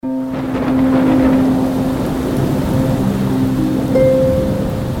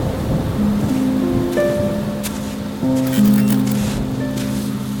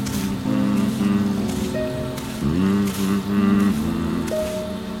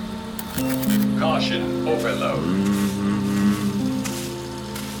Combustion overload.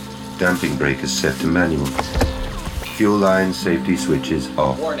 Damping breakers set to manual. Fuel line safety switches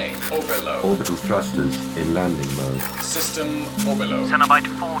off. Warning, overload. Orbital thrusters in landing mode. System overload. Cenobyte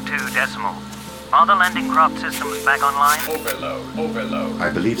 42 decimal. Are the landing craft systems back online? Overload.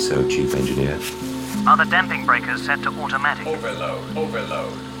 I believe so, Chief Engineer. Are the damping breakers set to automatic?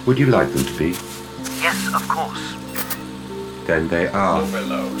 Overload. Would you like them to be? Yes, of course. Then they are.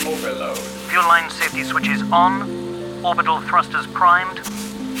 Overload. Fuel line safety switches on. Orbital thrusters primed.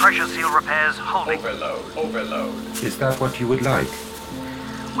 Pressure seal repairs holding. Overload. Is that what you would like?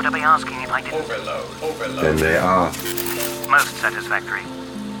 Would I be asking if I didn't? Overload. Then they are. Most satisfactory.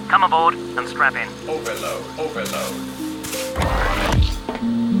 Come aboard and strap in. Overload. Overload.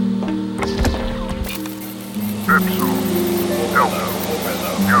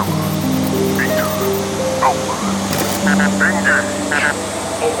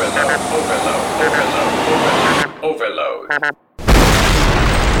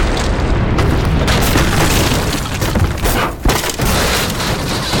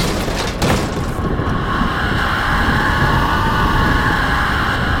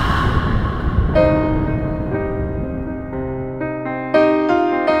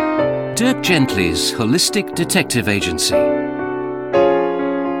 Dirk Gently's Holistic Detective Agency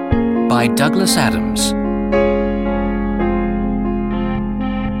by Douglas Adams.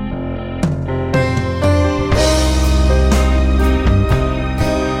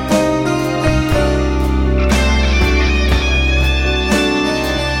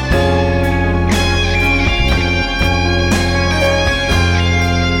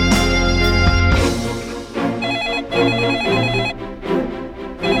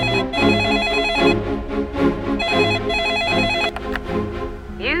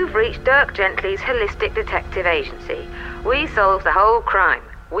 Dirk Gently's Holistic Detective Agency. We solve the whole crime.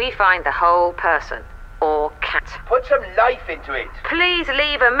 We find the whole person. Or cat. Put some life into it. Please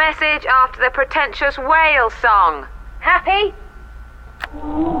leave a message after the pretentious whale song. Happy?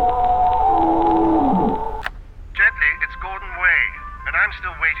 Gently, it's Gordon Way, and I'm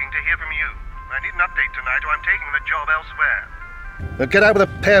still waiting to hear from you. I need an update tonight or I'm taking the job elsewhere. Now get out with a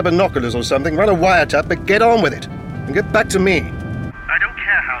pair of binoculars or something, run a wiretap, but get on with it. And get back to me. I don't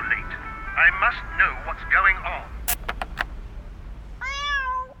care how late. I must know what's going on.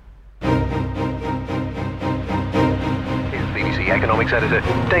 Here's BBC Economics Editor,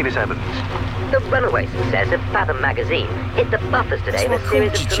 Davis Evans. The runaway success of Fathom magazine hit the buffers today with a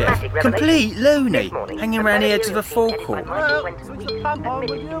series of dramatic revelations. Complete loony, hanging around the edge of a forecourt.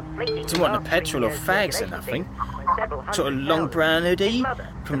 Doesn't want no petrol or fags or nothing. Sort of long brown hoodie,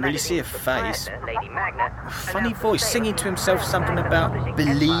 couldn't really see a face. Funny voice, singing to himself something about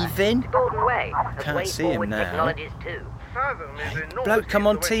believing. Can't see him now. Bloke come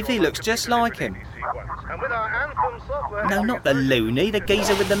on TV, looks just like him. No, not the loony, the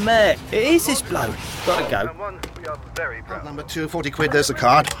geezer with the mare. It is this bloke. Gotta go. Number 2, 40 quid, there's the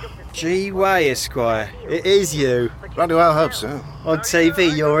card. Gee way, Esquire. It is you. Right, do I hope so. On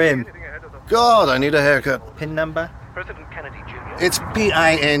TV, you're him. God, I need a haircut. Pin number? President Kennedy Jr. It's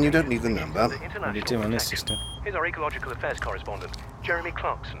PIN, you don't need the number. What do you do on this system? Here's our ecological affairs correspondent, Jeremy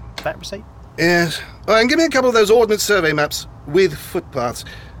Clarkson. That receipt? Yes. Oh, and give me a couple of those ordnance survey maps with footpaths.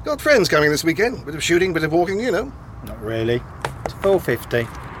 Got friends coming this weekend. Bit of shooting, bit of walking, you know. Not really. It's $4.50.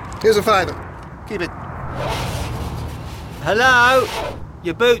 Here's a £5. Keep it. Hello?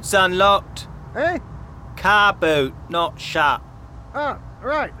 Your boot's unlocked. Hey? Car boot, not shut. Ah,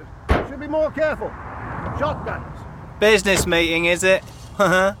 right. Should be more careful. Shotguns. Business meeting, is it?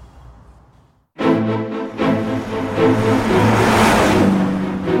 Haha.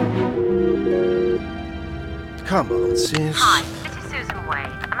 Come on, sis. Hi, this is Susan Wade.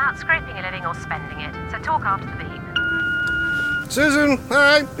 I'm out scraping a living or spending it, so talk after the beep. Susan,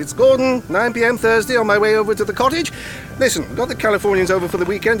 hi. It's Gordon, 9 p.m. Thursday, on my way over to the cottage. Listen, got the Californians over for the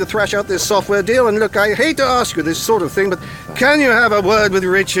weekend to thrash out this software deal, and look, I hate to ask you this sort of thing, but can you have a word with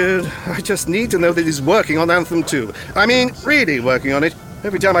Richard? I just need to know that he's working on Anthem 2. I mean, really working on it.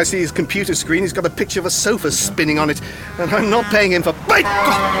 Every time I see his computer screen, he's got a picture of a sofa spinning on it, and I'm not paying him for... By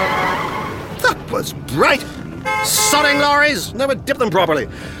God! That was bright! Sodding lorries! Never dipped them properly.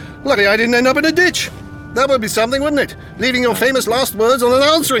 Lucky I didn't end up in a ditch. That would be something, wouldn't it? Leaving your famous last words on an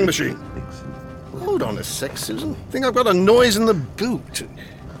answering machine. Hold on a sec, Susan. Think I've got a noise in the boot.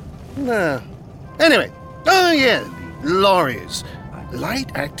 No. Anyway. Oh, yeah. Lorries.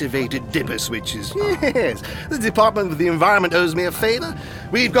 Light-activated dipper switches. Yes. The Department of the Environment owes me a favour.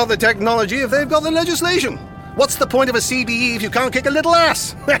 We've got the technology if they've got the legislation. What's the point of a CBE if you can't kick a little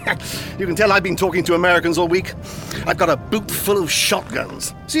ass? You can tell I've been talking to Americans all week. I've got a boot full of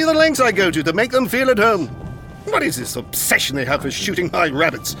shotguns. See the lengths I go to make them feel at home. What is this obsession they have for shooting my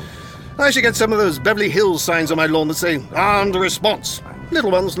rabbits? I should get some of those Beverly Hills signs on my lawn that say, armed response.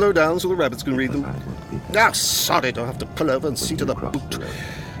 Little ones low down so the rabbits can read them. Ah, sod it, I'll have to pull over and see to the boot.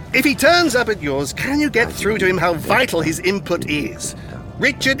 If he turns up at yours, can you get through to him how vital his input is?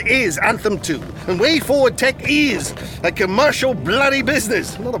 Richard is Anthem 2, and Way Forward Tech is a commercial bloody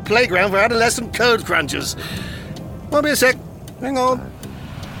business, not a playground for adolescent code crunchers. Won't be a sec. Hang on.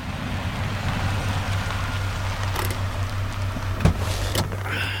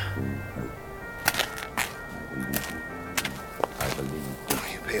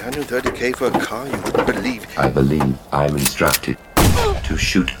 You pay 130k for a car you wouldn't believe. I believe I'm instructed to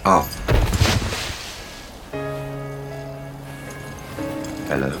shoot off.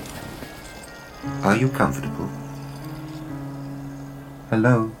 Hello? Are you comfortable?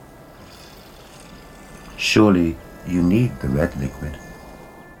 Hello? Surely you need the red liquid.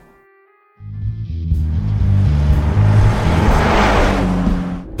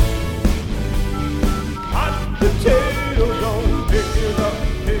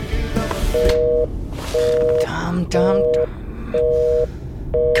 Damn.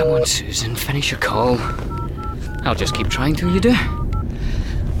 Come on, Susan, finish your call. I'll just keep trying till you do.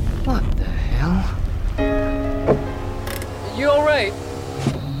 What the hell? You alright?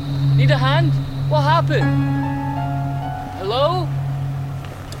 Need a hand? What happened? Hello?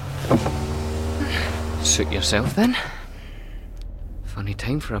 Suit yourself then. Funny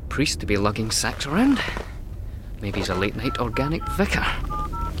time for a priest to be lugging sacks around. Maybe he's a late-night organic vicar.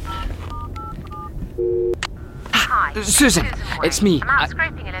 Hi. Susan, it's me. I'm out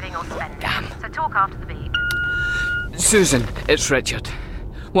scraping a living or spending. Damn. So talk after the beep. Susan, it's Richard.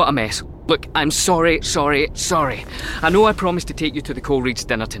 What a mess. Look, I'm sorry. I know I promised to take you to the Colereads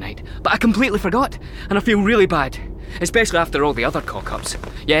dinner tonight, but I completely forgot, and I feel really bad. Especially after all the other cock-ups.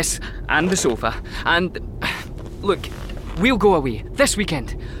 Yes, and the sofa, and... Look, we'll go away, this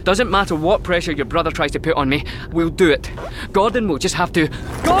weekend. Doesn't matter what pressure your brother tries to put on me, we'll do it. Gordon will just have to...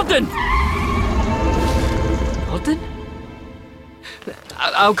 Gordon? Gordon?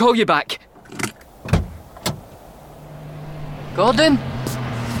 I'll call you back. Gordon?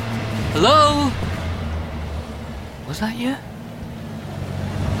 Hello? Was that you?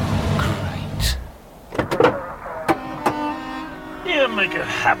 Do you make a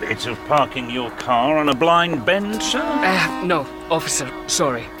habit of parking your car on a blind bend, sir? No, officer,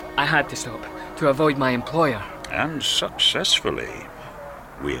 sorry. I had to stop, to avoid my employer. And successfully.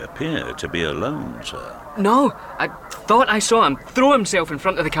 We appear to be alone, sir. No, I thought I saw him throw himself in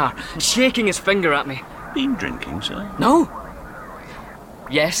front of the car, shaking his finger at me. Been drinking, sir? No.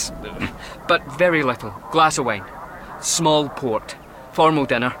 Yes, but very little. Glass of wine. Small port. Formal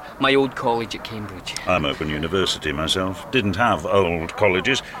dinner. My old college at Cambridge. I'm Open University myself. Didn't have old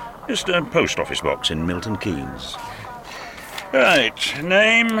colleges. Just a post office box in Milton Keynes. Right,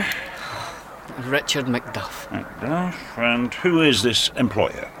 name? Richard Macduff. Macduff. And who is this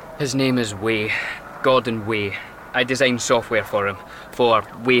employer? His name is Way. Gordon Way. I designed software for him. For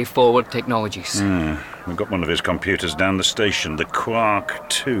Way Forward Technologies. We've got one of his computers down the station, the Quark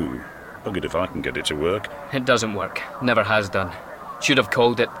 2. Buggered if I can get it to work. It doesn't work. Never has done. Should have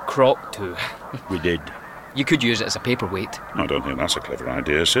called it Croc 2. We did. You could use it as a paperweight. I don't think that's a clever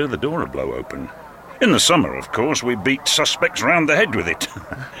idea, sir. The door will blow open. In the summer, of course, we beat suspects round the head with it.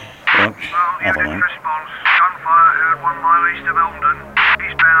 Well, unit response. Gunfire heard 1 mile east of Eldon.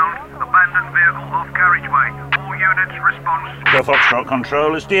 Eastbound, abandoned vehicle off carriageway. All units response. Go Foxtrot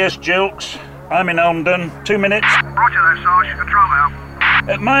Control, it's DS Jilks. I'm in Elmdon. 2 minutes. Roger that, Sarge. Control out.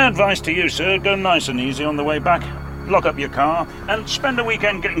 My advice to you, sir, go nice and easy on the way back. Lock up your car and spend a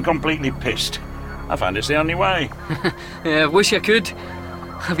weekend getting completely pissed. I find it's the only way. Yeah, wish I could.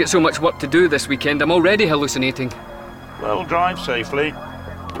 I've got so much work to do this weekend, I'm already hallucinating. Well, drive safely.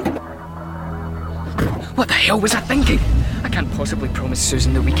 What the hell was I thinking? I can't possibly promise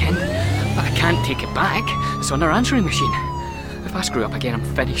Susan the weekend, but I can't take it back. It's on her answering machine. If I screw up again,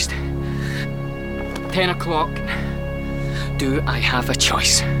 I'm finished. 10 o'clock. Do I have a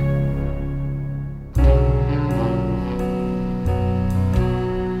choice?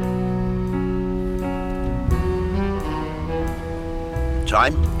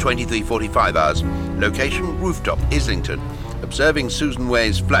 Time, 23:45 hours. Location, rooftop, Islington. Observing Susan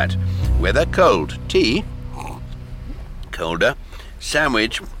Way's flat. Weather, cold. Tea? Colder.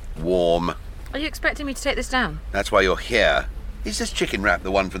 Sandwich, warm. Are you expecting me to take this down? That's why you're here. Is this chicken wrap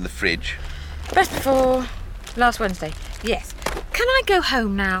the one from the fridge? Best before last Wednesday. Yes. Can I go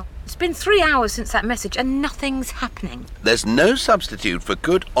home now? It's been 3 hours since that message and nothing's happening. There's no substitute for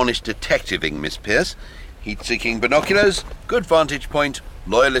good, honest detectiving, Miss Pierce. Heat-seeking binoculars, good vantage point,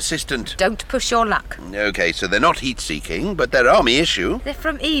 loyal assistant. Don't push your luck. OK, so they're not heat-seeking, but they're army issue. They're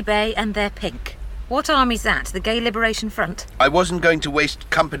from eBay and they're pink. What army's that? The Gay Liberation Front? I wasn't going to waste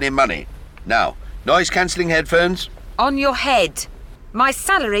company money. Now, noise-cancelling headphones? On your head. My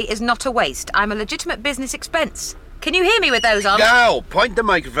salary is not a waste. I'm a legitimate business expense. Can you hear me with those on? Now, point the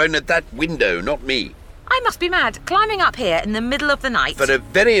microphone at that window, not me. I must be mad, climbing up here in the middle of the night. For a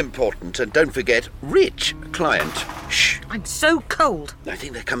very important, and don't forget, rich client. Shh. I'm so cold. I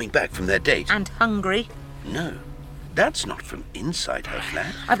think they're coming back from their date. And hungry. No, that's not from inside her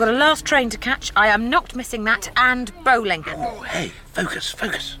flat. I've got a last train to catch. I am not missing that. And bowling. Oh, hey,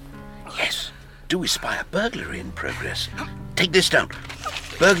 focus. Yes, do we spy a burglary in progress? Take this down.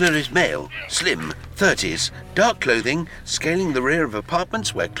 Burglar is male, slim, 30s, dark clothing, scaling the rear of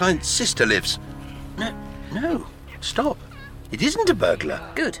apartments where client's sister lives. No, stop. It isn't a burglar.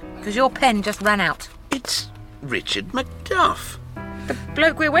 Good, because your pen just ran out. It's Richard Macduff. The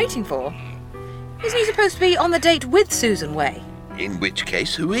bloke we're waiting for? Isn't he supposed to be on the date with Susan Way? In which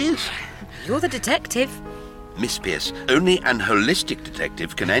case, who is? You're the detective. Miss Pierce, only an holistic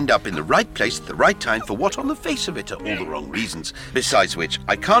detective can end up in the right place at the right time for what on the face of it are all the wrong reasons. Besides which,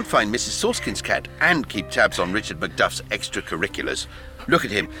 I can't find Mrs. Sorskin's cat and keep tabs on Richard Macduff's extracurriculars. Look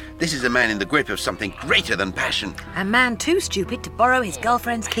at him. This is a man in the grip of something greater than passion. A man too stupid to borrow his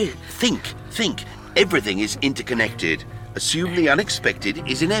girlfriend's key. Think. Everything is interconnected. Assume the unexpected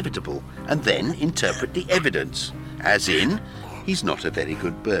is inevitable, and then interpret the evidence. As in, he's not a very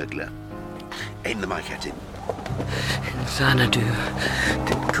good burglar. Aim the mic at him. Xanadu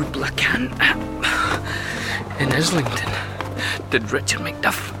did Kubla Khan in Islington. Did Richard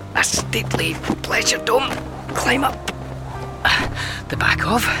Macduff a stately pleasure dome climb up the back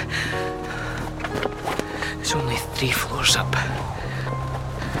of? It's only 3 floors up.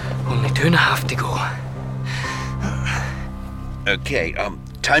 Only 2.5 to go. Okay,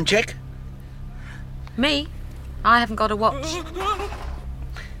 time check? Me? I haven't got a watch.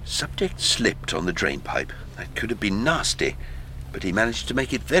 Subject slipped on the drain pipe. That could have been nasty, but he managed to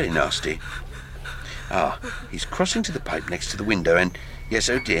make it very nasty. He's crossing to the pipe next to the window, and yes,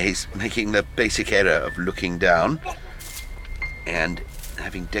 oh dear, he's making the basic error of looking down. And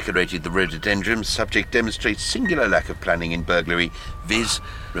having decorated the rhododendrons, subject demonstrates singular lack of planning in burglary, viz.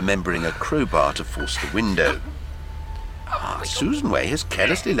 Remembering a crowbar to force the window. Susan Way has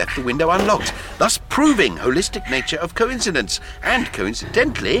carelessly left the window unlocked, thus proving holistic nature of coincidence, and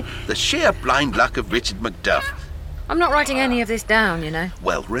coincidentally, the sheer blind luck of Richard Macduff. I'm not writing any of this down, you know.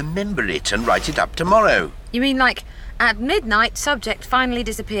 Well, remember it and write it up tomorrow. You mean like, at midnight, subject finally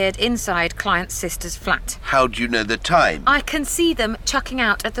disappeared inside client's sister's flat. How do you know the time? I can see them chucking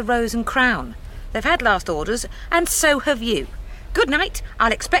out at the Rose and Crown. They've had last orders, and so have you. Good night.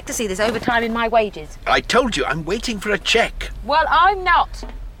 I'll expect to see this overtime in my wages. I told you, I'm waiting for a cheque. Well, I'm not.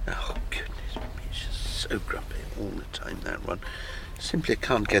 Oh, goodness me, it's just so grumpy all the time, that one. Simply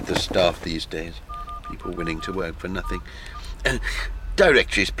can't get the staff these days. People willing to work for nothing.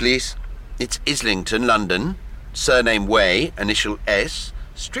 Directories, please. It's Islington, London. Surname Way, initial S.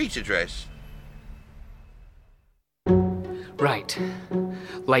 Street address. Right.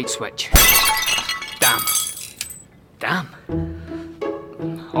 Light switch. Damn.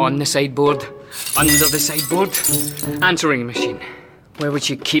 On the sideboard, under the sideboard. Answering machine. Where would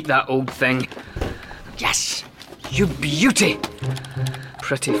you keep that old thing? Yes! You beauty!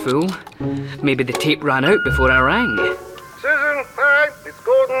 Pretty full. Maybe the tape ran out before I rang. Susan, hi, it's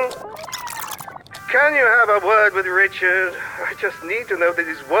Gordon. Can you have a word with Richard? I just need to know that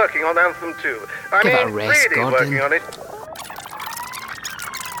he's working on Anthem 2. Give it a rest, really Gordon. Working on it.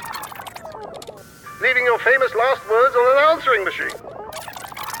 Leaving your famous last words on an answering machine.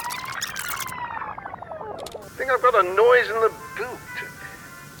 I think I've got a noise in the boot.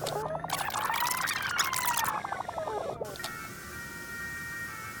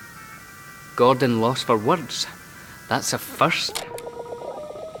 Gordon lost for words. That's a first.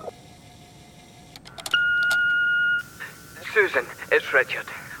 Susan, it's Richard.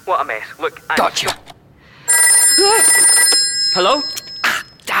 What a mess. Look, Got you. Hello?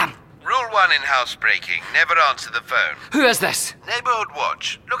 Damn. Rule 1 in housebreaking, never answer the phone. Who is this? Neighbourhood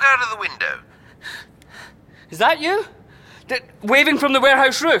watch. Look out of the window. Is that you? Waving from the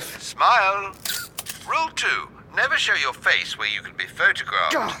warehouse roof? Smile. Rule 2, never show your face where you can be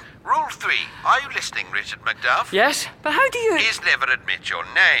photographed. Rule 3, are you listening, Richard Macduff? Yes, but how do you... Please never admit your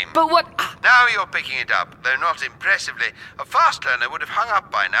name. But what... Now you're picking it up, though not impressively. A fast learner would have hung up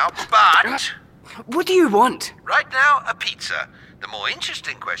by now, but... What do you want? Right now, a pizza. The more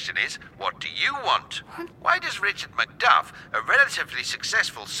interesting question is, what do you want? Why does Richard Macduff, a relatively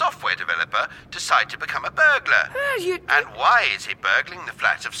successful software developer, decide to become a burglar? And why is he burgling the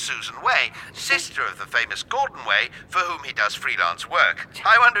flat of Susan Way, sister of the famous Gordon Way, for whom he does freelance work?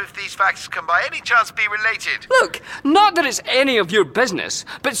 I wonder if these facts can by any chance be related. Look, not that it's any of your business,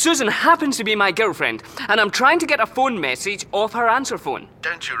 but Susan happens to be my girlfriend, and I'm trying to get a phone message off her answer phone.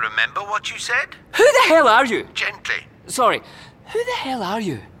 Don't you remember what you said? Who the hell are you? Gently. Sorry, who the hell are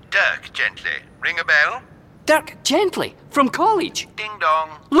you? Dirk Gently. Ring a bell? Dirk Gently, from college. Ding dong.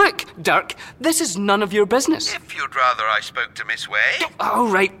 Look, Dirk, this is none of your business. If you'd rather I spoke to Miss Way.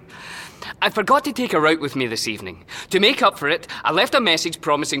 Oh, right. I forgot to take her out with me this evening. To make up for it, I left a message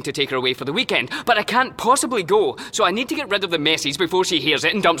promising to take her away for the weekend, but I can't possibly go, so I need to get rid of the message before she hears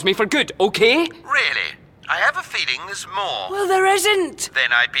it and dumps me for good, okay? Really? I have a feeling there's more. Well, there isn't.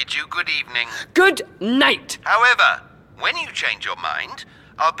 Then I bid you good evening. Good night. However, when you change your mind,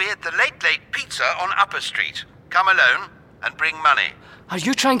 I'll be at the Late Late Pizza on Upper Street. Come alone and bring money. Are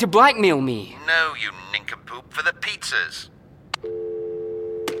you trying to blackmail me? No, you nincompoop, for the pizzas.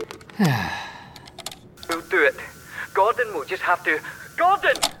 We'll do it. Gordon will just have to...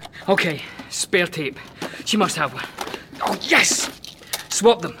 Gordon! Okay, spare tape. She must have one. Oh, yes!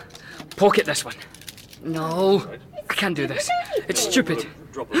 Swap them. Pocket this one. No, I can't do this. It's stupid.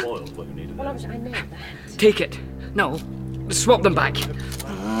 Drop of oil where you need it. I know that. Take it. No, swap them back.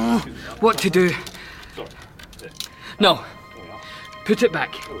 What to do? No. Put it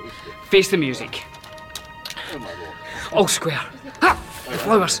back. Face the music. All square. Ah, the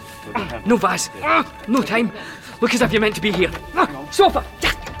flowers. No vase. No time. Look as if you're meant to be here. Sofa.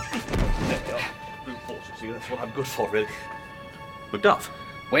 That's what I'm good for, really. Macduff.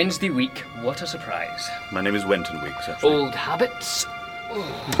 Wednesday week. What a surprise. My name is Wenton Weeks, actually. Old habits.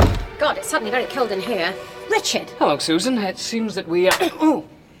 God, it's suddenly very cold in here. Richard! Hello, Susan. It seems that we are... Oh!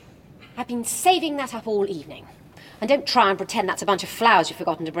 I've been saving that up all evening. And don't try and pretend that's a bunch of flowers you've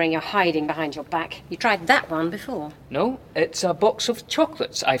forgotten to bring you're hiding behind your back. You tried that one before. No, it's a box of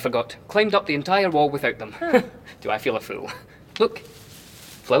chocolates I forgot. Climbed up the entire wall without them. Huh. Do I feel a fool? Look.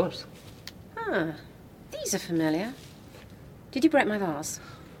 Flowers. Ah, these are familiar. Did you break my vase?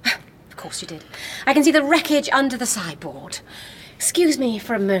 Of course you did. I can see the wreckage under the sideboard. Excuse me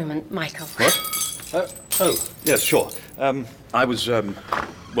for a moment, Michael. What? Oh, yes, sure. I was,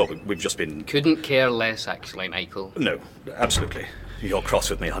 well, we've just been... Couldn't care less, actually, Michael. No, absolutely. You're cross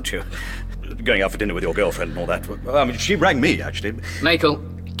with me, aren't you? Going out for dinner with your girlfriend and all that. I mean, she rang me, actually. Michael,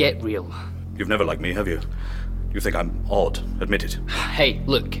 get real. You've never liked me, have you? You think I'm odd, admit it. Hey,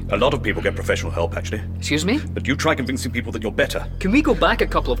 look. A lot of people get professional help, actually. Excuse me? But you try convincing people that you're better. Can we go back a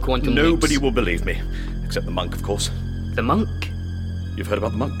couple of quantum Nobody leaps? will believe me. Except the monk, of course. The monk? You've heard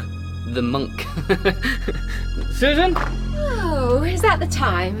about the monk? The monk. Susan? Oh, is that the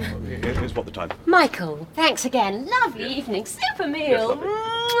time? Here's what the time. Michael, thanks again. Lovely evening. Super meal.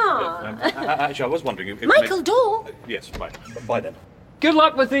 Yes, actually, I was wondering if... Michael Dorr. Yes, right. Bye then. Good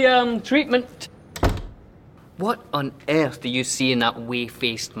luck with the, treatment. What on earth do you see in that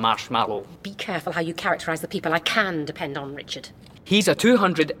whey-faced marshmallow? Be careful how you characterise the people I can depend on, Richard. He's a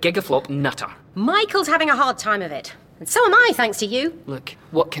 200 gigaflop nutter. Michael's having a hard time of it. And so am I, thanks to you. Look,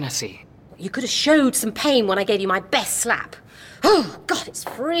 what can I say? You could have showed some pain when I gave you my best slap. Oh, God, it's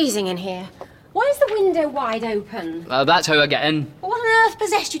freezing in here. Why is the window wide open? Well, that's how I get in. What on earth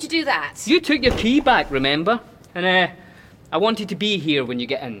possessed you to do that? You took your key back, remember? And, I wanted to be here when you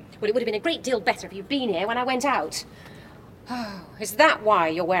get in. Well, it would have been a great deal better if you'd been here when I went out. Oh, is that why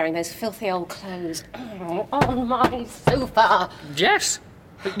you're wearing those filthy old clothes? Oh, on my sofa. Jess,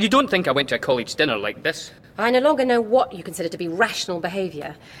 you don't think I went to a college dinner like this? I no longer know what you consider to be rational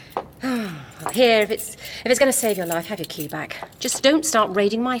behaviour. Well, here, if it's going to save your life, have your key back. Just don't start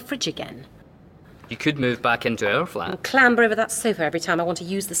raiding my fridge again. You could move back into our flat. And clamber over that sofa every time I want to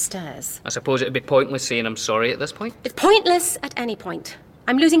use the stairs. I suppose it'd be pointless saying I'm sorry at this point? It's pointless at any point.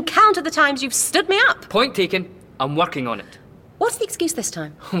 I'm losing count of the times you've stood me up. Point taken. I'm working on it. What's the excuse this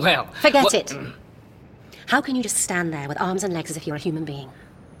time? Well... Forget it. How can you just stand there with arms and legs as if you're a human being?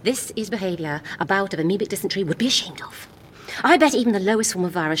 This is behaviour a bout of amoebic dysentery would be ashamed of. I bet even the lowest form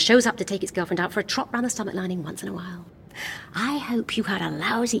of virus shows up to take its girlfriend out for a trot round the stomach lining once in a while. I hope you had a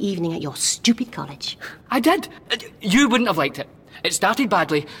lousy evening at your stupid college. I did. You wouldn't have liked it. It started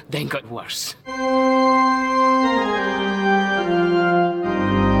badly, then got worse.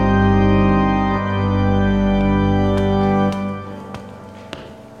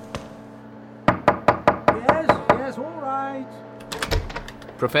 Yes, all right.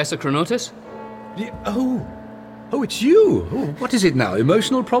 Professor Chronotis? Oh, it's you. Oh, what is it now?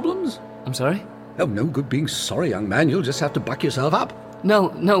 Emotional problems? I'm sorry? Oh, no good being sorry, young man. You'll just have to buck yourself up.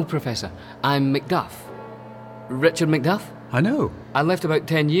 No, Professor. I'm Macduff. Richard Macduff? I know. I left about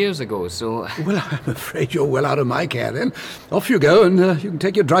 10 years ago, so... Well, I'm afraid you're well out of my care, then. Off you go, and you can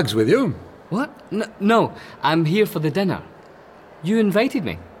take your drugs with you. What? No, I'm here for the dinner. You invited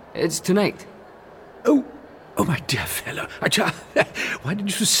me. It's tonight. Oh, my dear fellow. Why did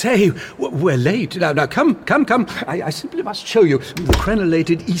you say we're late? Now, come. I simply must show you the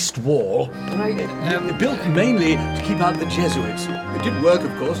crenellated east wall. Built mainly to keep out the Jesuits. It didn't work,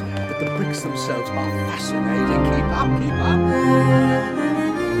 of course, but the bricks themselves are fascinating. Keep up.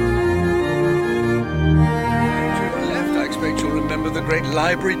 I expect you'll remember the great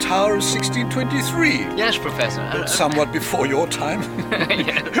library tower of 1623. Yes, Professor. Built somewhat before your time.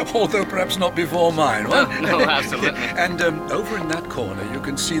 Although perhaps not before mine. No, absolutely. And over in that corner you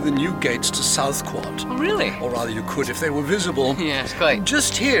can see the new gates to Southquart. Oh, really? Or rather you could if they were visible. Yes, quite.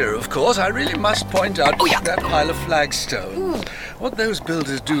 Just here, of course, I really must point out that pile of flagstone. Ooh. What those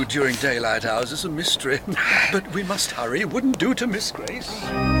builders do during daylight hours is a mystery. But we must hurry. It wouldn't do to miss Grace.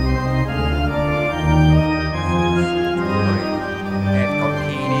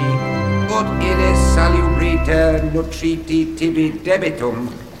 Ut illis salubrita nutriti tibi debitum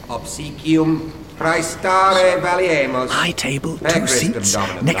obsequium praestare valiemus. High table, 2 seats,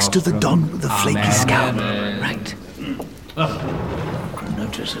 next to the don with the flaky scalp. Right.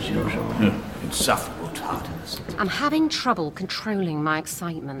 Notice as usual. Insufferable tardiness. I'm having trouble controlling my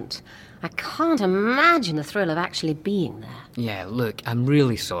excitement. I can't imagine the thrill of actually being there. Yeah, look, I'm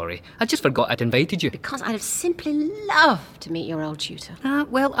really sorry. I just forgot I'd invited you. Because I'd have simply loved to meet your old tutor.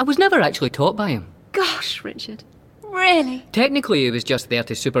 Well, I was never actually taught by him. Gosh, Richard. Really? Technically, he was just there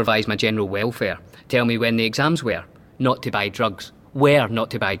to supervise my general welfare. Tell me when the exams were. Not to buy drugs. Where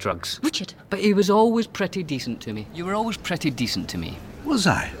not to buy drugs. Richard. But he was always pretty decent to me. You were always pretty decent to me. Was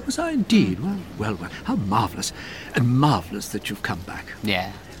I? Was I indeed? Well, how marvellous. And marvellous that you've come back.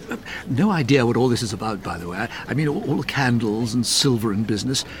 Yeah. No idea what all this is about, by the way. I mean, all the candles and silver and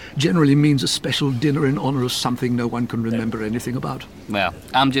business generally means a special dinner in honour of something no one can remember anything about. Well,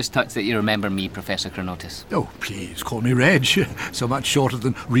 I'm just touched that you remember me, Professor Chronotis. Oh, please, call me Reg. So much shorter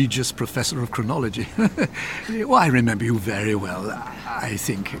than Regius Professor of Chronology. Oh, I remember you very well, I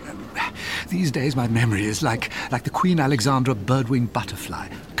think. These days my memory is like the Queen Alexandra birdwing butterfly.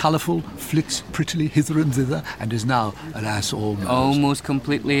 Colourful, flits prettily hither and thither, and is now, alas, almost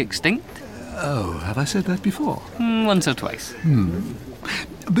completely extinct? Oh, have I said that before? Once or twice.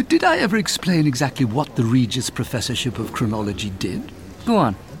 But did I ever explain exactly what the Regius Professorship of Chronology did? Go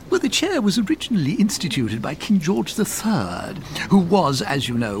on. Well, the chair was originally instituted by King George III, who was, as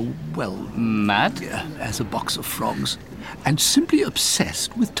you know, mad? As a box of frogs, and simply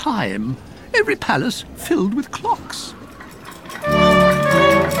obsessed with time. Every palace filled with clocks.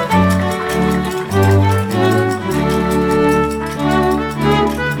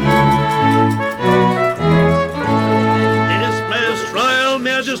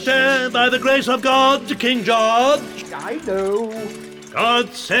 By the grace of God, King George. I know.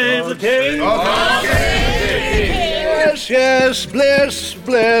 God save the king. God save the king. Yes,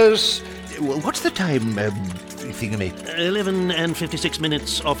 bless. Well, what's the time, thingamay?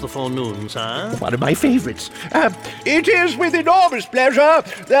 11:56 of the forenoon, sir. One of my favourites. It is with enormous pleasure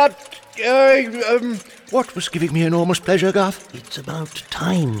that, What was giving me enormous pleasure, Garth? It's about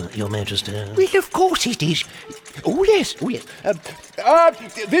time, Your Majesty. Well, of course it is. Oh, yes.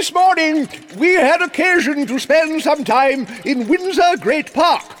 This morning we had occasion to spend some time in Windsor Great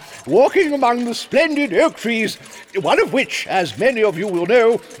Park, walking among the splendid oak trees, one of which, as many of you will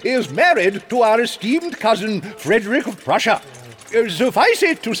know, is married to our esteemed cousin Frederick of Prussia. Suffice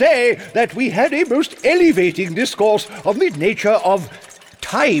it to say that we had a most elevating discourse on the nature of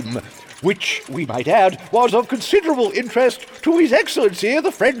time, which, we might add, was of considerable interest to His Excellency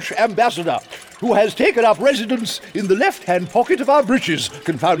the French Ambassador, who has taken up residence in the left-hand pocket of our breeches,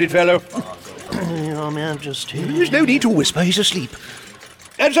 confounded fellow. Your Majesty. There's no need to whisper, he's asleep.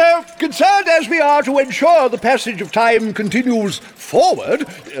 And so, concerned as we are to ensure the passage of time continues forward,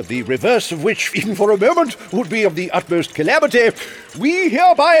 the reverse of which, even for a moment, would be of the utmost calamity, we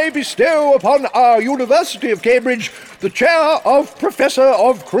hereby bestow upon our University of Cambridge the chair of Professor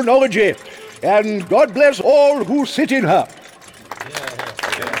of Chronology, and God bless all who sit in her.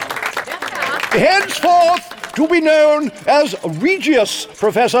 Henceforth to be known as Regius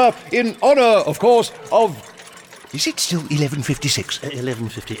Professor, in honour, of course, of... Is it still 11:56?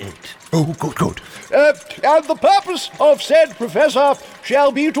 11:58. Oh, good. And the purpose of said professor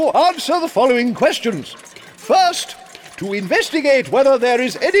shall be to answer the following questions. First, to investigate whether there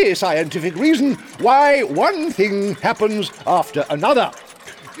is any scientific reason why one thing happens after another.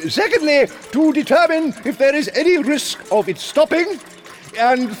 Secondly, to determine if there is any risk of it stopping.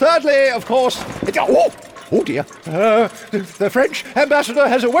 And thirdly, of course... Oh dear. The French ambassador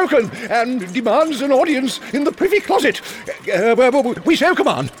has awoken and demands an audience in the privy closet. We so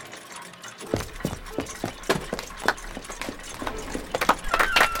command.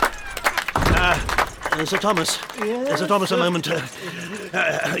 Sir Thomas. Yes, Sir Thomas, a moment.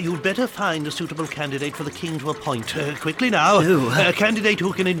 You'd better find a suitable candidate for the King to appoint. Quickly now. A candidate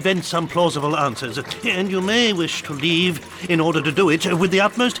who can invent some plausible answers. And you may wish to leave in order to do it with the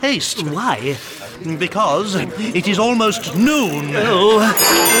utmost haste. Why? Because it is almost noon. Too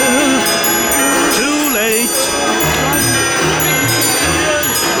late.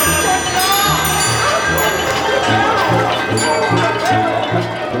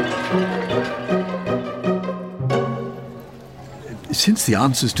 Since the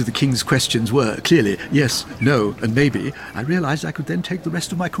answers to the King's questions were clearly yes, no, and maybe, I realised I could then take the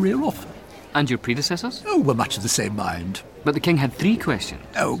rest of my career off. And your predecessors? Oh, were much of the same mind. But the King had 3 questions.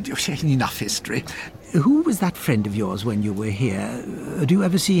 Oh, enough history. Who was that friend of yours when you were here? Do you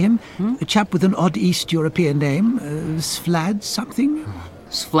ever see him? A chap with an odd East European name? Svlad something?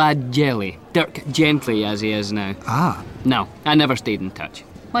 Svlad Jelly. Dirk Gently, as he is now. Ah. No, I never stayed in touch.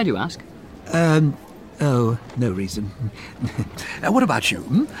 Why do you ask? Oh, no reason. What about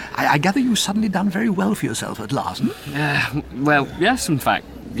you? I gather you've suddenly done very well for yourself at last. Well, yes, in fact.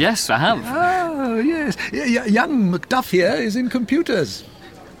 Yes, I have. Oh, yes. Young Macduff here is in computers.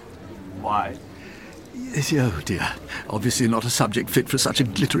 Why? Yes, oh, dear. Obviously not a subject fit for such a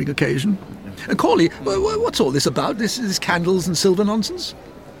glittering occasion. Corley, what's all this about? This candles and silver nonsense?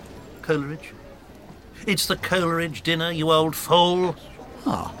 Coleridge? It's the Coleridge dinner, you old fool.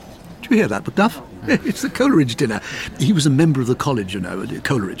 Ah. Do you hear that, Macduff? It's the Coleridge dinner. He was a member of the college, you know,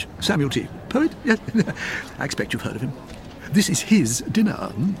 Coleridge. Samuel T. Poet? Yes. I expect you've heard of him. This is his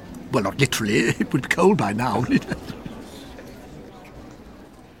dinner. Well, not literally. It would be cold by now.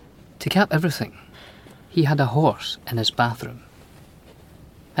 To cap everything, he had a horse in his bathroom.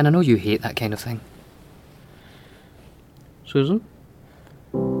 And I know you hate that kind of thing. Susan?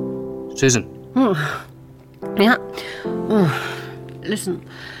 Susan? Oh. Yeah. Oh. Listen,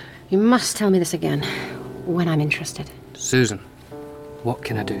 you must tell me this again, when I'm interested. Susan, what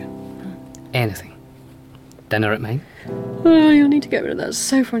can I do? Anything. Dinner at mine? Oh, you'll need to get rid of that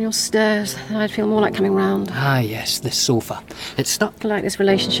sofa on your stairs. Then I'd feel more like coming round. Ah, yes, this sofa. It's stuck. Like this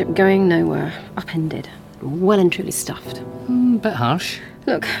relationship going nowhere. Upended. Well and truly stuffed. Bit harsh.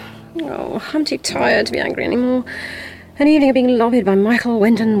 Look, I'm too tired to be angry anymore. An evening of being lobbied by Michael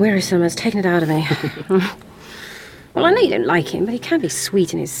Wenton Wearisome has taken it out of me. Well, I know you don't like him, but he can be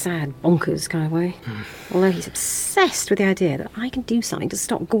sweet in his sad, bonkers kind of way. Although he's obsessed with the idea that I can do something to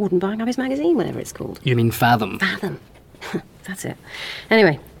stop Gordon buying up his magazine, whatever it's called. You mean Fathom? Fathom. That's it.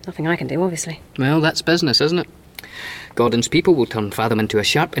 Anyway, nothing I can do, obviously. Well, that's business, isn't it? Gordon's people will turn Fathom into a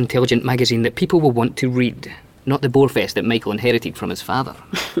sharp, intelligent magazine that people will want to read, not the borefest that Michael inherited from his father.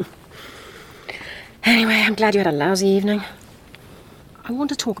 Anyway, I'm glad you had a lousy evening. I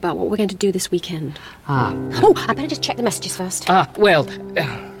want to talk about what we're going to do this weekend. Ah. Oh, I better just check the messages first. Well... Susan,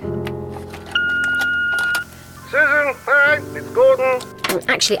 hi, it's Gordon.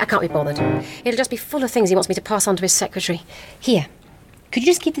 Actually, I can't be bothered. It'll just be full of things he wants me to pass on to his secretary. Here, could you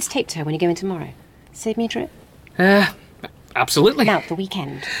just give this tape to her when you go in tomorrow? Save me a trip? Absolutely. Now, the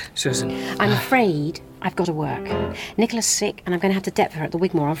weekend. Susan. I'm afraid I've got to work. Nicola's sick, and I'm going to have to dep her at the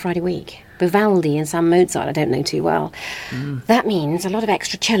Wigmore on Friday week. Vivaldi and some Mozart I don't know too well. That means a lot of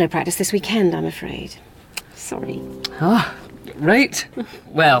extra cello practice this weekend, I'm afraid. Sorry. Ah, right.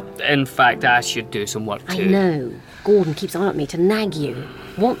 Well, in fact, I should do some work too. I know. Gordon keeps on at me to nag you.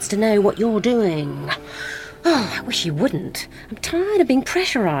 Wants to know what you're doing. Oh, I wish he wouldn't. I'm tired of being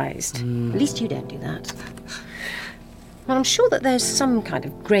pressurised. At least you don't do that. Well, I'm sure that there's some kind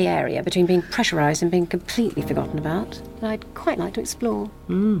of grey area between being pressurised and being completely forgotten about that I'd quite like to explore.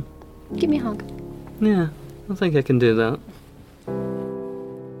 Give me a hug. Yeah, I think I can do that.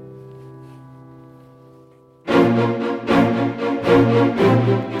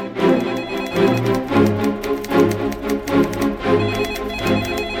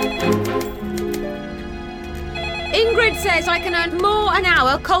 Ingrid says I can earn more an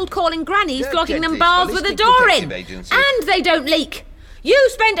hour cold calling grannies, blocking them bars with a door in. And they don't leak. You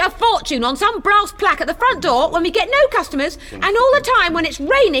spent a fortune on some brass plaque at the front door when we get no customers, and all the time when it's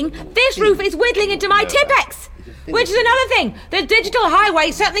raining, this roof is whittling into my Tipex. Which is another thing. The digital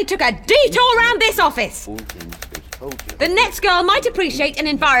highway certainly took a detour around this office. The next girl might appreciate an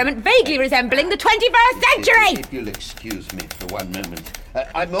environment vaguely resembling the 21st century. If you'll excuse me for one moment.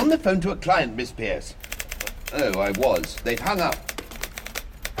 I'm on the phone to a client, Miss Pierce. Oh, I was. They've hung up.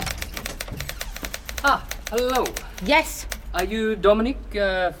 Ah, hello. Yes? Are you Dominic,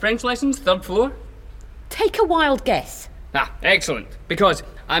 French lessons, 3rd floor? Take a wild guess. Ah, excellent. Because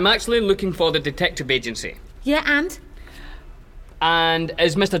I'm actually looking for the detective agency. Yeah, and? And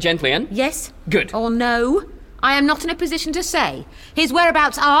is Mr. Gently in? Yes. Good. Or no? I am not in a position to say. His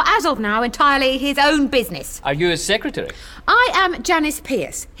whereabouts are, as of now, entirely his own business. Are you his secretary? I am Janice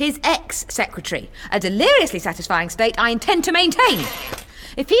Pierce, his ex-secretary. A deliriously satisfying state I intend to maintain.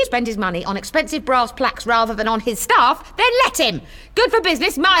 If he spends his money on expensive brass plaques rather than on his staff, then let him. Good for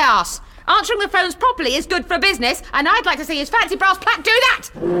business, my arse. Answering the phones properly is good for business, and I'd like to see his fancy brass plaque do that.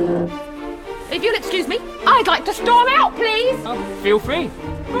 If you'll excuse me, I'd like to storm out, please. Oh, feel free.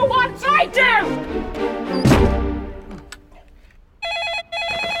 For once I do!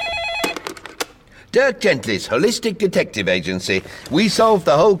 Dirk Gently's Holistic Detective Agency. We solve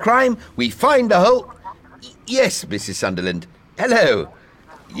the whole crime, we find the whole... Yes, Mrs. Sunderland. Hello.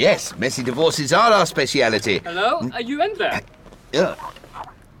 Yes, messy divorces are our speciality. Hello? Are you in there?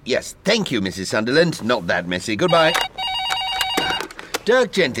 Yes, thank you, Mrs. Sunderland. Not that messy. Goodbye.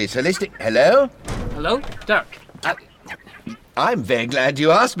 Dirk Gently's Holistic... Hello? Hello? Dirk. I'm very glad you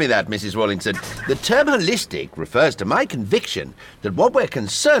asked me that, Mrs. Rawlinson. The term holistic refers to my conviction that what we're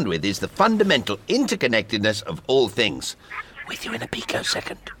concerned with is the fundamental interconnectedness of all things. With you in a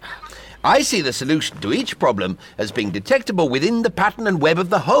picosecond. I see the solution to each problem as being detectable within the pattern and web of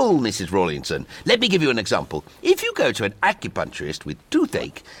the whole, Mrs. Rawlinson. Let me give you an example. If you go to an acupuncturist with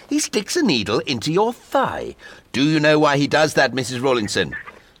toothache, he sticks a needle into your thigh. Do you know why he does that, Mrs. Rawlinson?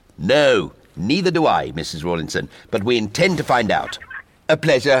 No, neither do I, Mrs. Rawlinson, but we intend to find out. A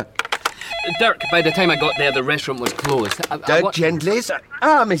pleasure. Dirk, by the time I got there, the restaurant was closed. Dirk Gently's?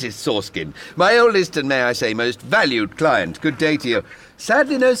 Ah, Mrs. Soreskin, my oldest and, may I say, most valued client. Good day to you.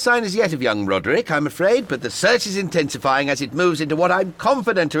 Sadly, no sign as yet of young Roderick, I'm afraid, but the search is intensifying as it moves into what I'm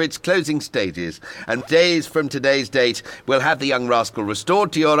confident are its closing stages. And days from today's date, we'll have the young rascal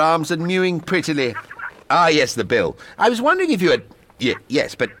restored to your arms and mewing prettily. Ah, yes, the bill. I was wondering if you had...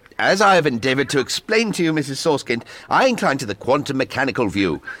 yes, but... As I have endeavoured to explain to you, Mrs. Soreskind, I incline to the quantum mechanical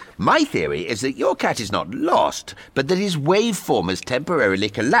view. My theory is that your cat is not lost, but that his waveform has temporarily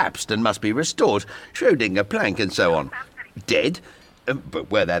collapsed and must be restored, Schrödinger, Planck, and so on. Dead? But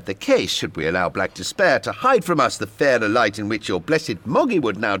were that the case, should we allow black despair to hide from us the fairer light in which your blessed Moggy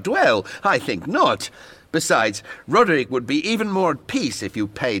would now dwell? I think not. Besides, Roderick would be even more at peace if you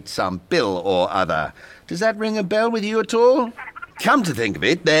paid some bill or other. Does that ring a bell with you at all? Come to think of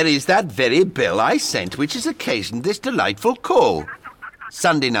it, there is that very bill I sent which has occasioned this delightful call.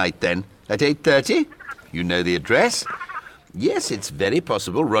 Sunday night, then, at 8:30? You know the address? Yes, it's very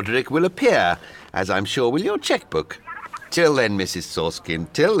possible Roderick will appear, as I'm sure will your chequebook. Till then, Mrs.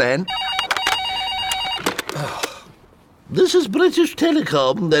 Soreskin, till then. This is British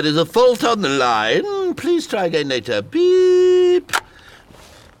Telecom. There is a fault on the line. Please try again later. Beep.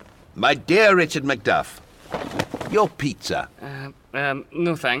 My dear Richard Macduff, your pizza.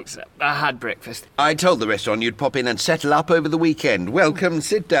 No thanks. I had breakfast. I told the restaurant you'd pop in and settle up over the weekend. Welcome,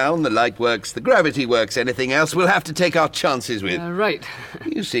 sit down, the light works, the gravity works, anything else we'll have to take our chances with. Right.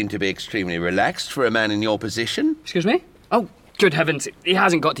 You seem to be extremely relaxed for a man in your position. Excuse me? Oh, good heavens, he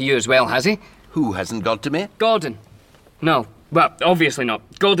hasn't got to you as well, has he? Who hasn't got to me? Gordon. No. Well, obviously not.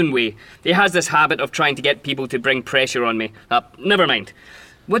 Gordon Way. He has this habit of trying to get people to bring pressure on me. Never mind.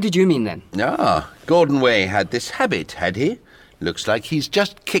 What did you mean, then? Ah, Gordon Way had this habit, had he? Looks like he's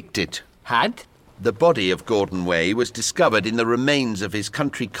just kicked it. Had? The body of Gordon Way was discovered in the remains of his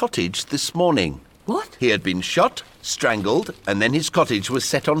country cottage this morning. What? He had been shot, strangled, and then his cottage was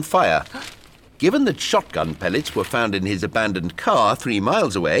set on fire. Given that shotgun pellets were found in his abandoned car 3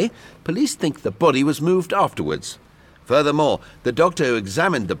 miles away, police think the body was moved afterwards. Furthermore, the doctor who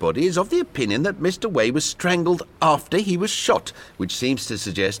examined the body is of the opinion that Mr. Way was strangled after he was shot, which seems to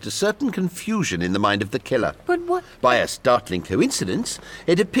suggest a certain confusion in the mind of the killer. But what? By a startling coincidence,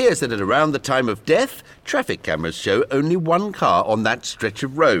 it appears that at around the time of death, traffic cameras show only one car on that stretch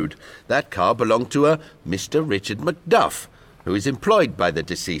of road. That car belonged to a Mr. Richard Macduff, who is employed by the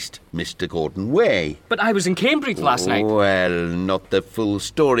deceased, Mr. Gordon Way. But I was in Cambridge last night. Well, not the full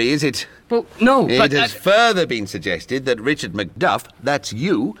story, is it? Well, no, It has further been suggested that Richard Macduff, that's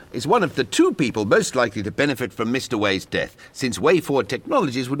you, is one of the 2 people most likely to benefit from Mr. Way's death, since Way Forward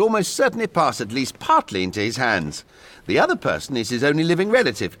Technologies would almost certainly pass at least partly into his hands. The other person is his only living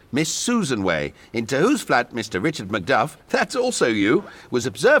relative, Miss Susan Way, into whose flat Mr. Richard Macduff, that's also you, was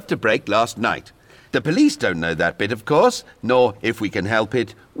observed to break last night. The police don't know that bit, of course, nor, if we can help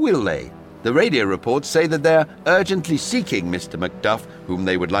it, will they. The radio reports say that they're urgently seeking Mr. Macduff, whom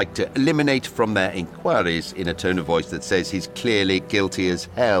they would like to eliminate from their inquiries, in a tone of voice that says he's clearly guilty as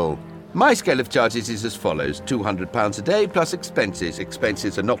hell. My scale of charges is as follows. £200 a day plus expenses.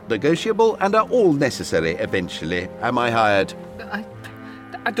 Expenses are not negotiable and are all necessary eventually. Am I hired?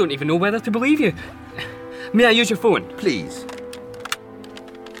 I don't even know whether to believe you. May I use your phone? Please.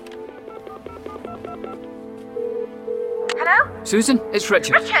 Hello? Susan, it's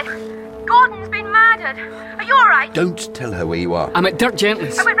Richard. Richard! Gordon's been murdered. Are you alright? Don't tell her where you are. I'm at Dirk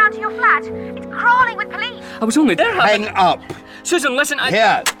Gently's. I went round to your flat. It's crawling with police. I was only there. Hang up! Susan, listen,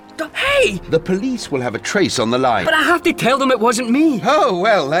 Here! Hey! The police will have a trace on the line. But I have to tell them it wasn't me. Oh,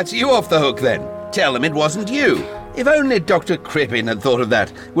 well, that's you off the hook then. Tell them it wasn't you. If only Dr. Crippen had thought of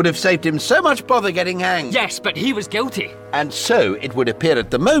that, would have saved him so much bother getting hanged. Yes, but he was guilty. And so it would appear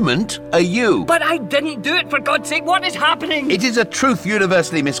at the moment are you. But I didn't do it, for God's sake. What is happening? It is a truth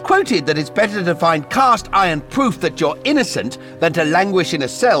universally misquoted that it's better to find cast iron proof that you're innocent than to languish in a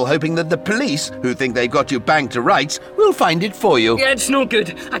cell hoping that the police, who think they've got you banged to rights, will find it for you. Yeah, it's no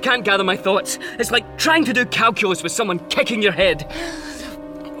good. I can't gather my thoughts. It's like trying to do calculus with someone kicking your head.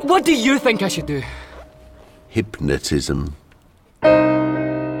 What do you think I should do? Hypnotism.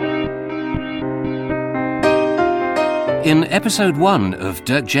 In episode 1 of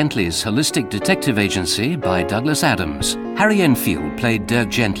Dirk Gently's Holistic Detective Agency by Douglas Adams, Harry Enfield played Dirk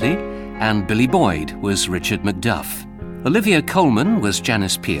Gently and Billy Boyd was Richard Macduff. Olivia Colman was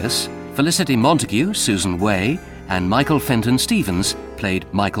Janice Pierce, Felicity Montague, Susan Way, and Michael Fenton Stevens played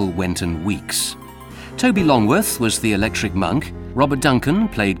Michael Wenton Weeks. Toby Longworth was the Electric Monk, Robert Duncan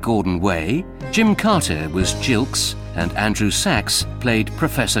played Gordon Way, Jim Carter was Jilks, and Andrew Sachs played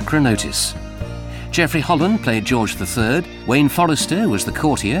Professor Chronotis. Geoffrey Holland played George III, Wayne Forrester was the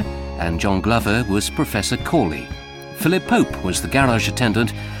courtier, and John Glover was Professor Corley. Philip Pope was the garage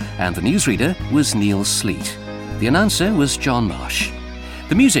attendant, and the newsreader was Neil Sleet. The announcer was John Marsh.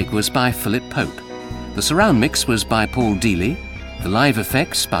 The music was by Philip Pope. The surround mix was by Paul Dealey, the live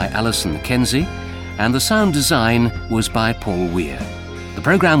effects by Alison Mackenzie, and the sound design was by Paul Weir. The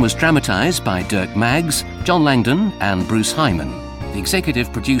programme was dramatised by Dirk Maggs, John Langdon and Bruce Hyman. The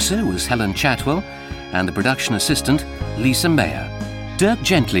executive producer was Helen Chatwell and the production assistant Lisa Mayer. Dirk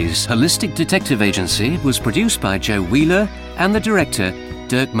Gently's Holistic Detective Agency was produced by Joe Wheeler and the director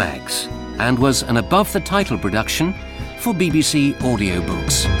Dirk Maggs and was an above-the-title production for BBC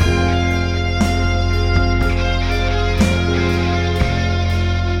Audiobooks.